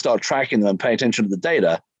 and you can start tracking them and pay attention to the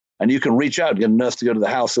data, and you can reach out and get a nurse to go to the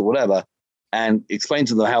house or whatever, and explain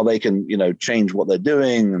to them how they can, change what they're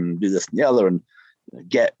doing and do this and the other and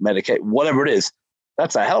get Medicaid, whatever it is,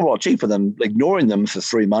 that's a hell of a lot cheaper than ignoring them for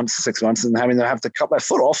 3 months, 6 months, and having them have to cut their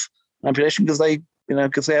foot off, amputation, because they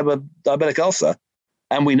have a diabetic ulcer.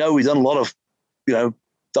 And we know we've done a lot of,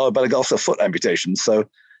 diabetic ulcer foot amputations. So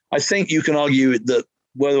I think you can argue that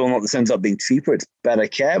whether or not this ends up being cheaper, it's better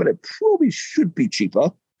care, but it probably should be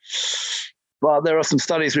cheaper. But there are some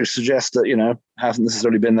studies which suggest that, hasn't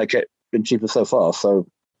necessarily been cheaper so far. So,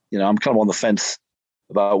 I'm kind of on the fence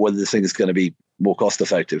about whether this thing is going to be more cost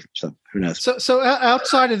effective. So who knows? So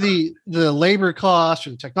outside of the labor cost or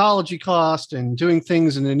the technology cost and doing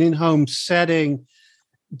things in an in-home setting,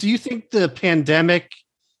 do you think the pandemic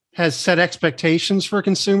has set expectations for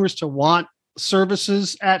consumers to want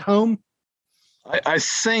services at home? I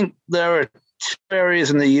think there are 2 areas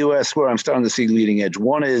in the US where I'm starting to see leading edge.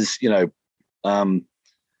 One is,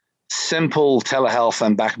 simple telehealth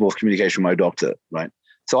and back and forth communication with my doctor, right?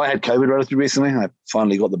 So I had COVID relatively recently. I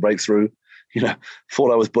finally got the breakthrough,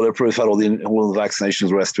 thought I was bulletproof, had all the vaccinations,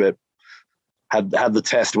 the rest of it. Had the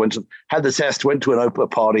test, went to an open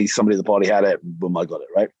party. Somebody at the party had it. Boom, I got it,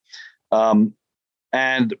 right?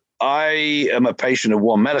 And I am a patient of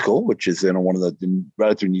One Medical, which is one of the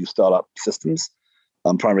relatively new startup systems,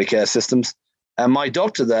 primary care systems. And my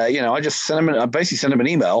doctor there, I just basically sent him an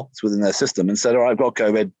email. It's within their system, and said, "All right, I've got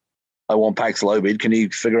COVID. I want Paxlovid. Can you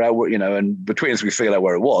figure out what?" And between us, we figured out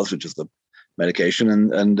where it was, which is the medication,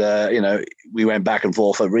 and we went back and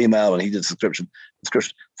forth over email, and he did subscription.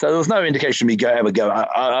 So there was no indication of me ever go.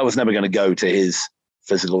 I was never going to go to his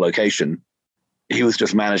physical location. He was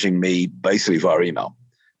just managing me basically via email.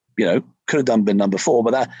 Could have been done before,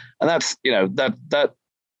 but that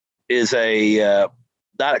is a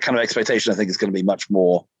that kind of expectation. I think is going to be much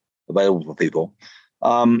more available for people.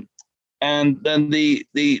 And then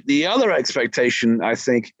the other expectation, I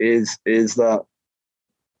think, is that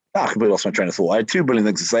I completely lost my train of thought. I had 2 brilliant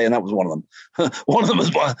things to say, and that was one of them. One of them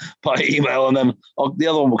was by email, and then the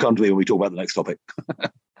other one will come to me when we talk about the next topic.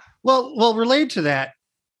 Well, related to that,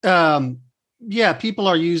 people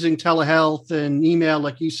are using telehealth and email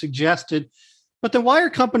like you suggested, but then why are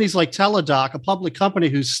companies like Teladoc, a public company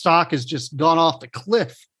whose stock has just gone off the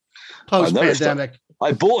cliff post-pandemic?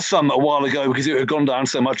 I bought some a while ago because it had gone down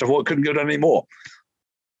so much I thought it couldn't go down anymore.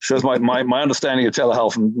 Shows my understanding of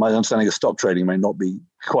telehealth and my understanding of stock trading may not be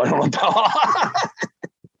quite on par.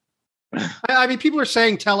 I mean, people are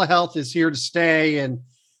saying telehealth is here to stay, and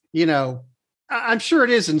I'm sure it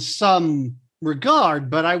is in some regard,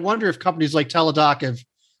 but I wonder if companies like Teladoc have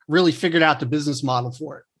really figured out the business model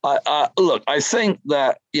for it. Look, I think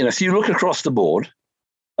that if you look across the board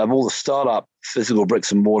of all the startup physical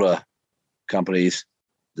bricks and mortar companies,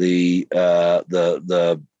 the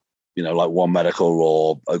like One Medical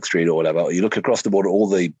or Oak Street or whatever, you look across the board at all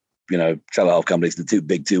the telehealth companies, the 2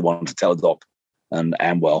 big 2 ones, Teladoc and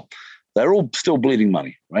Amwell, they're all still bleeding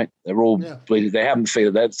money, right? They're all bleeding. They haven't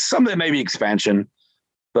figured that. Some of it may be expansion,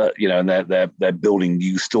 but and they're building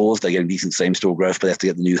new stores. They're getting decent same store growth, but they have to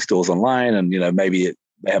get the new stores online, and maybe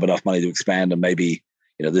they have enough money to expand, and maybe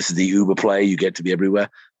this is the Uber play. You get to be everywhere.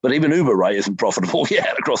 But even Uber, right, isn't profitable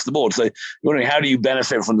yet across the board. So you're wondering, how do you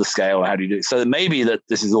benefit from the scale? How do you do it? So maybe that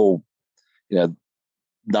this is all, none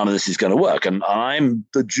of this is going to work. And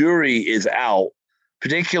the jury is out,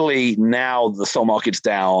 particularly now the stock market's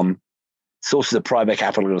down. Sources of private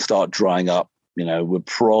capital are going to start drying up. we're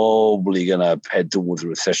probably going to head towards a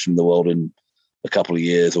recession in the world in a couple of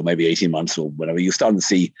years or maybe 18 months or whenever. You're starting to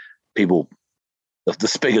see people, the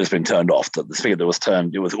spigot has been turned off. The spigot that was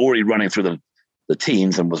turned, it was already running through the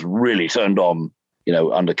teens and was really turned on,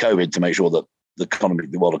 under COVID to make sure that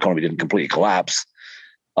the world economy didn't completely collapse.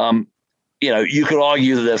 You could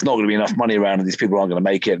argue that there's not going to be enough money around and these people aren't going to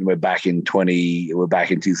make it. And we're back in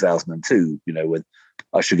 2002, with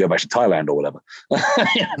I should go back to Thailand or whatever.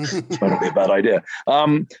 It's might not be a bad idea.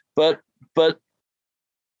 But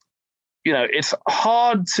it's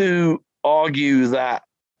hard to argue that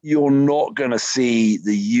you're not going to see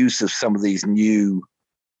the use of some of these new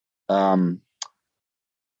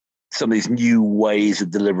ways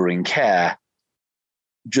of delivering care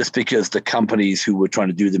just because the companies who were trying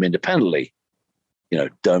to do them independently,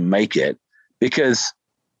 don't make it. Because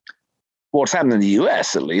what's happened in the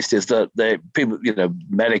US, at least, is that people,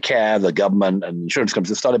 Medicare, the government and insurance companies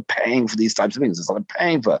have started paying for these types of things. They started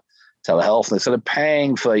paying for telehealth. And they started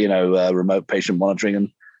paying for, remote patient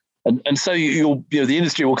monitoring. And so the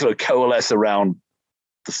industry will kind of coalesce around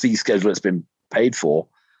the fee schedule that's been paid for.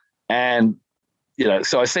 And,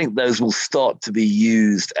 so I think those will start to be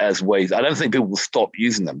used as ways. I don't think people will stop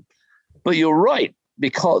using them. But you're right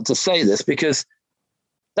to say this, because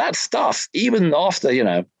that stuff, even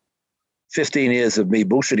after, 15 years of me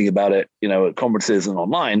bullshitting about it, at conferences and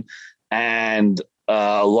online, and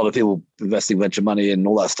a lot of people investing venture money and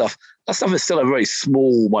all that stuff is still a very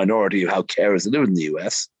small minority of how care is delivered in the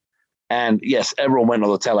US. And yes, everyone went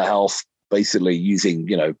on the telehealth, basically using,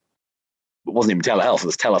 it wasn't even telehealth, it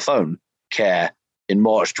was telephone care in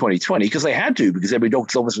March 2020, because they had to, because every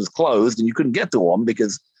doctor's office was closed and you couldn't get to one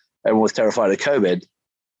because everyone was terrified of COVID.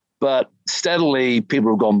 But steadily, people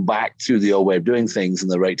have gone back to the old way of doing things, and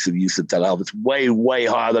the rates of use of telehealth, it's way, way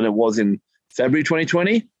higher than it was in February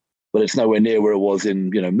 2020, but it's nowhere near where it was in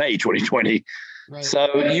May 2020. Right.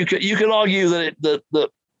 So you could argue that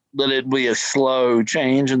it'd be a slow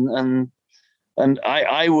change, and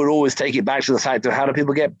I would always take it back to the fact of how do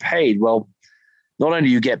people get paid? Well, not only do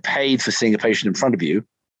you get paid for seeing a patient in front of you,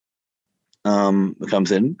 it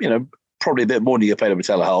comes in, probably a bit more than you get paid over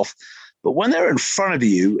telehealth. But when they're in front of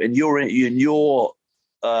you and your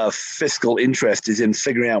fiscal interest is in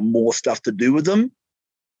figuring out more stuff to do with them,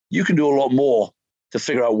 you can do a lot more to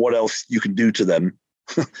figure out what else you can do to them,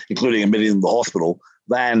 including admitting them to the hospital,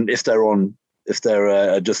 than if they're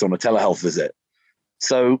just on a telehealth visit.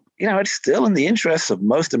 So, it's still in the interest of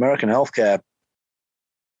most American healthcare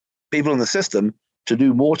people in the system to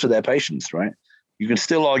do more to their patients, right? You can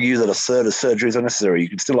still argue that a third of surgeries are necessary. You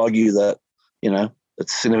can still argue that, a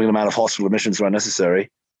significant amount of hospital admissions are unnecessary.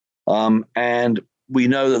 And we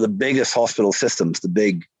know that the biggest hospital systems, the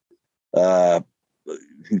big, you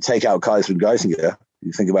take out Kaiser and Geisinger,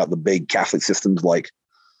 you think about the big Catholic systems like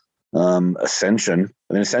Ascension.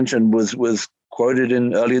 I mean, Ascension was quoted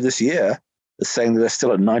in earlier this year as saying that they're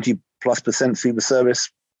still at 90+% fee for service,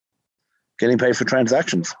 getting paid for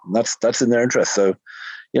transactions. And that's in their interest. So,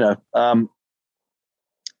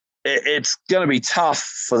 it's going to be tough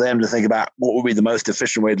for them to think about what would be the most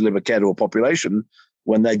efficient way to deliver care to a population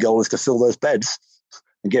when their goal is to fill those beds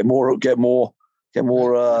and get more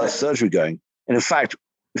surgery going. And in fact,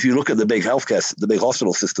 if you look at the big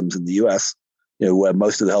hospital systems in the US, where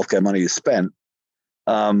most of the healthcare money is spent,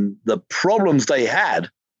 the problems they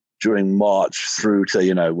had during March through to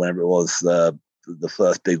whenever it was the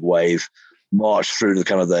first big wave, March through to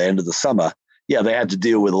kind of the end of the summer. Yeah, they had to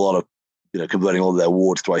deal with a lot of converting all of their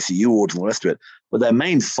wards to ICU wards and all the rest of it. But their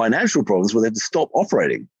main financial problems were they had to stop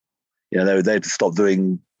operating. They had to stop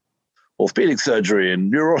doing orthopedic surgery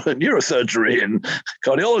and neurosurgery and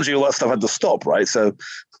cardiology, all that stuff had to stop, right? So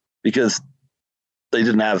because they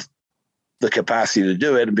didn't have the capacity to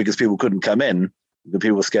do it and because people couldn't come in, the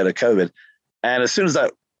people were scared of COVID. And as soon as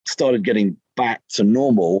that started getting back to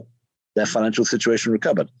normal, their financial situation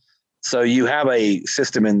recovered. So you have a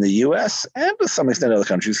system in the US and to some extent other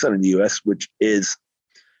countries, certainly in the US, which is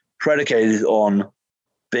predicated on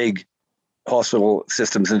big hospital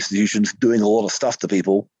systems, institutions doing a lot of stuff to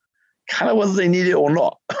people, kind of whether they need it or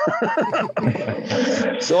not.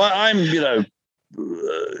 So I'm, the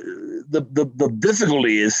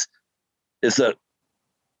difficulty is that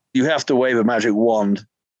you have to wave a magic wand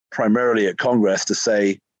primarily at Congress to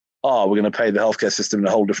say, we're going to pay the healthcare system in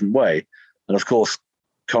a whole different way. And of course,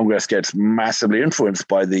 Congress gets massively influenced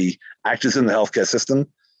by the actors in the healthcare system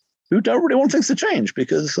who don't really want things to change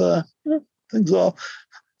because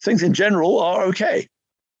things in general are okay.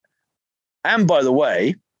 And by the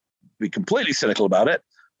way, be completely cynical about it.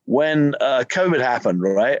 When COVID happened,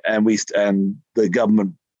 right, and the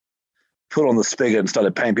government put on the spigot and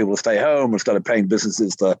started paying people to stay home and started paying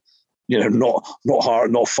businesses to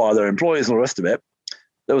not fire their employees and all the rest of it.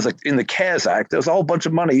 There was in the CARES Act, there was a whole bunch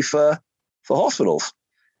of money for hospitals.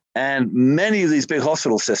 And many of these big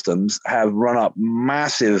hospital systems have run up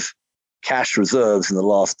massive cash reserves in the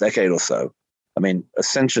last decade or so. I mean,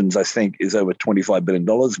 Ascension's, I think, is over $25 billion.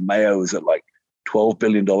 Mayo is at like $12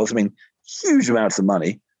 billion. I mean, huge amounts of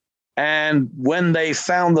money. And when they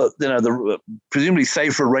found that, the presumably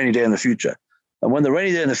saved for a rainy day in the future, and when the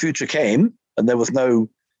rainy day in the future came and there was no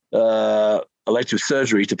elective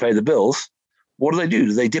surgery to pay the bills, what do?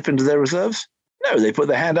 Do they dip into their reserves? No, they put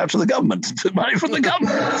their hand out to the government to took money from the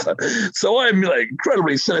government. So I'm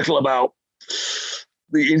incredibly cynical about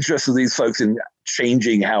the interest of these folks in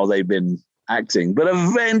changing how they've been acting. But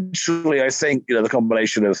eventually, I think, the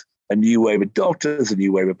combination of a new wave of doctors, a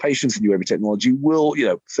new wave of patients, a new wave of technology will,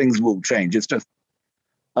 things will change. It's just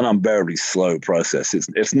an unbearably slow process.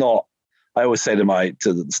 It's not. I always say to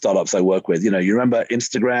the startups I work with, you remember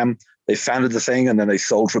Instagram? They founded the thing and then they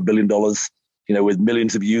sold for $1 billion, with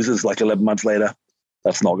millions of users like 11 months later.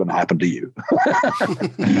 That's not going to happen to you.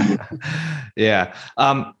 Yeah.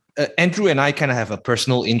 Andrew and I kind of have a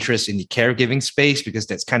personal interest in the caregiving space because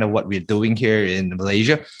that's kind of what we're doing here in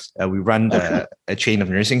Malaysia. We run a chain of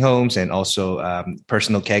nursing homes and also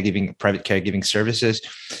personal caregiving, private caregiving services.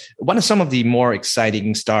 What are some of the more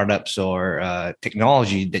exciting startups or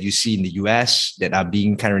technology that you see in the US that are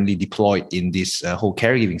being currently deployed in this whole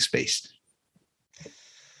caregiving space?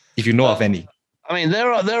 If you know of any. I mean,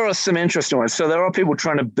 there are some interesting ones. So there are people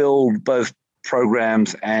trying to build both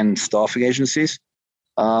programs and staffing agencies.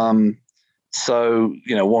 So,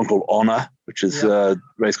 one called Honor, which is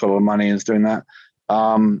raised quite a lot of money and is doing that.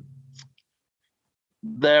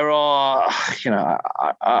 There are,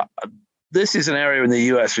 this is an area in the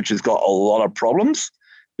US which has got a lot of problems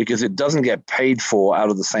because it doesn't get paid for out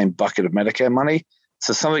of the same bucket of Medicare money.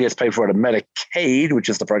 So some of it gets paid for out of Medicaid, which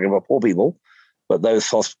is the program for poor people, but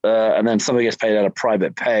and then some of it gets paid out of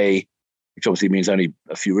private pay, which obviously means only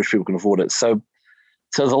a few rich people can afford it. So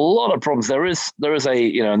there's a lot of problems. There is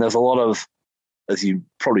and there's a lot of, as you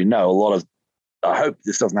probably know, I hope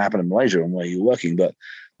this doesn't happen in Malaysia and where you're working, but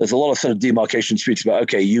there's a lot of sort of demarcation disputes about,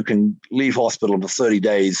 okay, you can leave hospital and for 30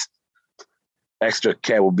 days, extra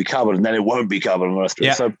care will be covered and then it won't be covered and the rest of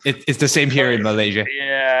it. So it's the same here in Malaysia.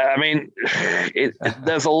 Yeah. I mean,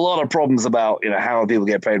 there's a lot of problems about, how people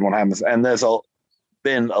get paid and what happens. And there's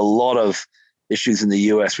been a lot of issues in the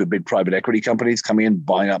US with big private equity companies coming in,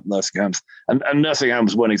 buying up nursing homes. And nursing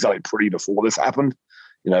homes weren't exactly pretty before this happened,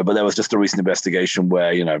 but there was just a recent investigation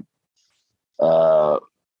where, in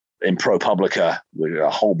ProPublica, a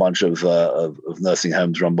whole bunch of nursing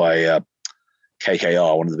homes run by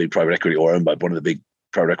KKR, one of the big private equity, or owned by one of the big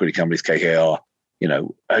private equity companies, KKR,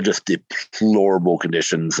 are just deplorable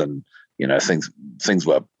conditions and, things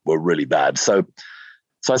were really bad. So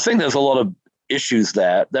I think there's a lot of issues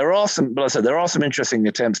there. There are some interesting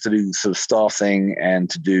attempts to do sort of staffing and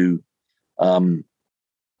to do, care.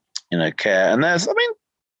 And there's,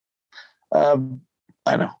 I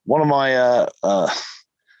know one of my, trying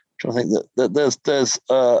to think that there's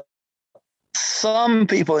some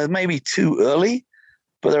people, it may be too early,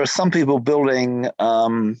 but there are some people building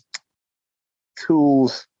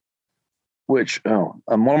tools which, and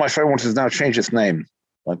one of my favorite ones has now changed its name.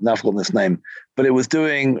 I've now forgotten this name, but it was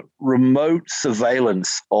doing remote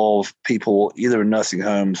surveillance of people either in nursing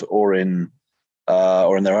homes or in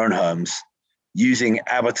their own homes using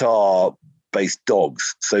avatar-based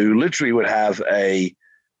dogs. So you literally would have a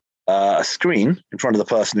screen in front of the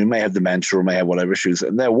person who may have dementia or may have whatever issues,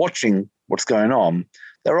 and they're watching what's going on.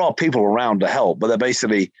 There are people around to help, but they're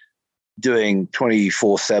basically doing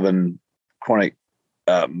 24/7 chronic,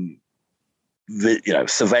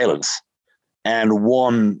 surveillance. And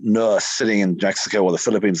one nurse sitting in Mexico or the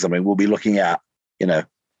Philippines or something will be looking at,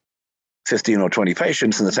 15 or 20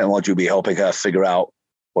 patients, and the technology will be helping her figure out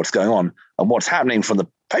what's going on. And what's happening from the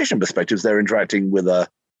patient perspective is they're interacting with an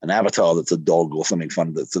avatar that's a dog or something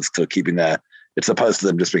fun that's sort of keeping it's opposed to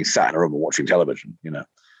them just being sat in a room and watching television,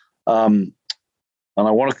 And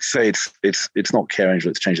I want to say it's not Care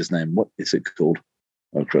Angel, it's changed its name. What is it called?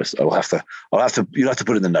 Oh, Chris, you'll have to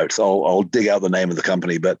put it in the notes. I'll dig out the name of the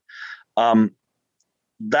company, but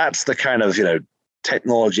that's the kind of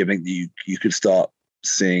technology I think that you could start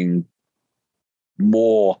seeing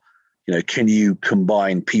more. Can you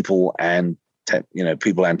combine people and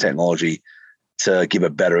technology to give a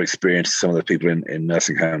better experience to some of the people in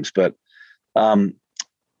nursing homes? But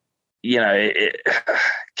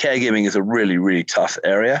caregiving is a really, really tough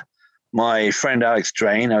area. My friend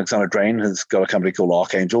Alexander Drain, has got a company called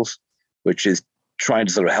Archangels, which is trying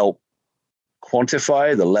to sort of help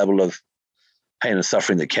quantify the level of pain and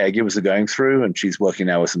suffering that caregivers are going through. And she's working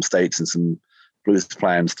now with some states and some Blues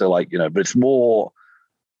plans to but it's more,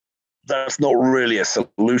 that's not really a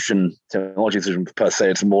solution, technology solution per se.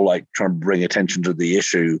 It's more like trying to bring attention to the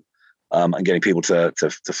issue and getting people to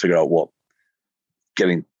figure out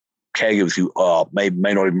getting caregivers who may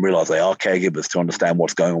not even realize they are caregivers to understand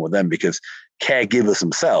what's going on with them, because caregivers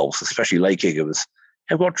themselves, especially lay caregivers,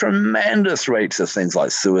 have got tremendous rates of things like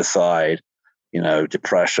suicide,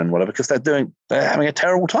 depression, whatever, because they're having a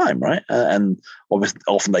terrible time, right? And obviously,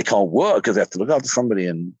 often they can't work because they have to look after somebody,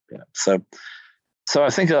 and so I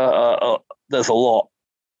think there's a lot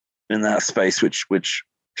in that space which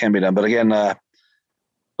can be done. But again, I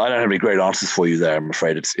don't have any great answers for you there. I'm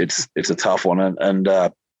afraid it's a tough one, and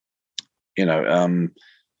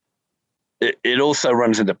it also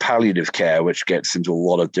runs into palliative care, which gets into a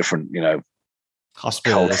lot of different,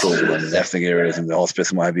 cultural and ethnic areas in the hospice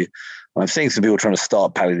and what have you. I'm seeing some people trying to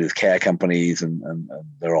start palliative care companies, and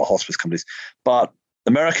there are hospice companies. But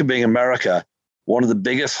America being America, one of the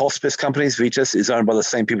biggest hospice companies, Vitas, is owned by the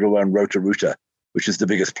same people who own Roto-Rooter, which is the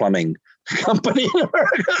biggest plumbing company in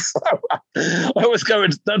America. So I always go,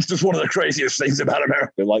 that's just one of the craziest things about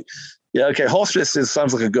America. Like, hospice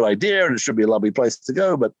sounds like a good idea and it should be a lovely place to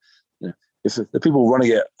go, but if the people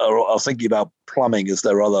running it are thinking about plumbing as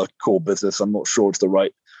their other core business, I'm not sure it's the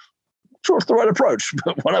right approach,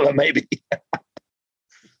 but whatever, maybe.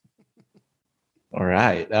 All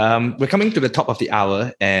right. We're coming to the top of the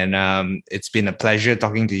hour, and it's been a pleasure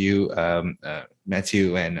talking to you,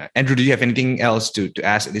 Matthew. And Andrew, do you have anything else to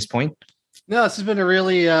ask at this point? No, this has been a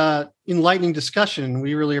really enlightening discussion.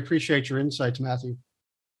 We really appreciate your insights, Matthew.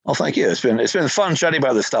 Well, thank you. It's been fun chatting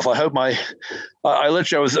about this stuff. I hope I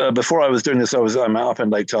literally was before I was doing this. I'm up in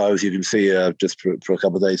Lake Tahoe, as you can see, just for a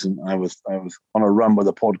couple of days, and I was on a run with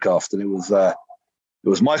a podcast, and it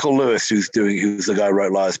was Michael Lewis who's the guy who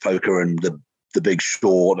wrote Liar's Poker and the Big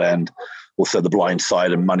Short, and also The Blind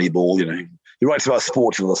Side and Moneyball. He writes about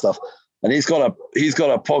sports and all that stuff, and he's got a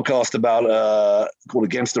podcast about called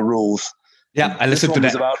Against the Rules. Yeah, I listened to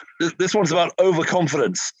that. This one's about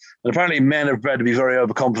overconfidence. And apparently men are bred to be very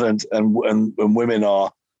overconfident, and women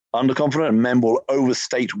are underconfident, and men will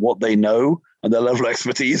overstate what they know and their level of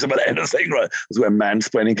expertise about anything, right? That's where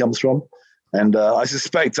mansplaining comes from. And I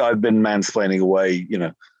suspect I've been mansplaining away,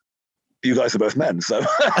 you guys are both men, so,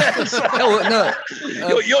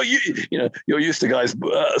 you're used to guys.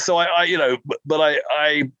 So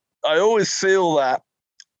I always feel that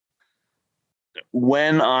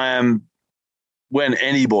when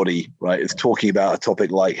anybody, right, is talking about a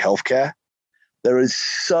topic like healthcare, there is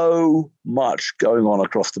so much going on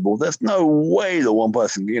across the board. There's no way that one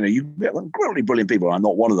person, you have incredibly brilliant people, I'm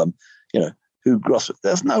not one of them, who grasp it.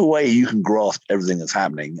 There's no way you can grasp everything that's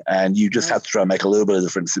happening, and you just have to try and make a little bit of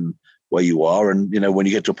difference in where you are. And, when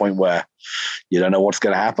you get to a point where you don't know what's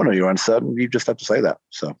going to happen or you're uncertain, you just have to say that.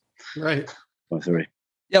 So, right. Sorry.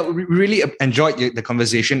 Yeah, we really enjoyed the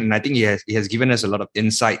conversation, and I think he has given us a lot of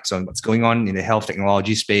insights on what's going on in the health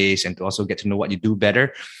technology space, and to also get to know what you do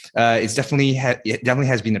better. It definitely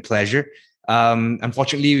has been a pleasure.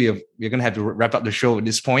 Unfortunately, we're going to have to wrap up the show at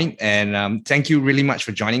this point. And thank you really much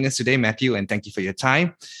for joining us today, Matthew, and thank you for your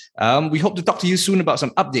time. We hope to talk to you soon about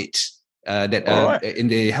some updates in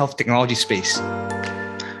the health technology space.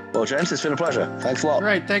 Well, James, it's been a pleasure. Thanks a lot. All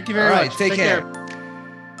right, thank you very much. Take care.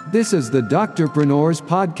 This is the Drpreneurs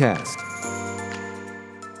Podcast.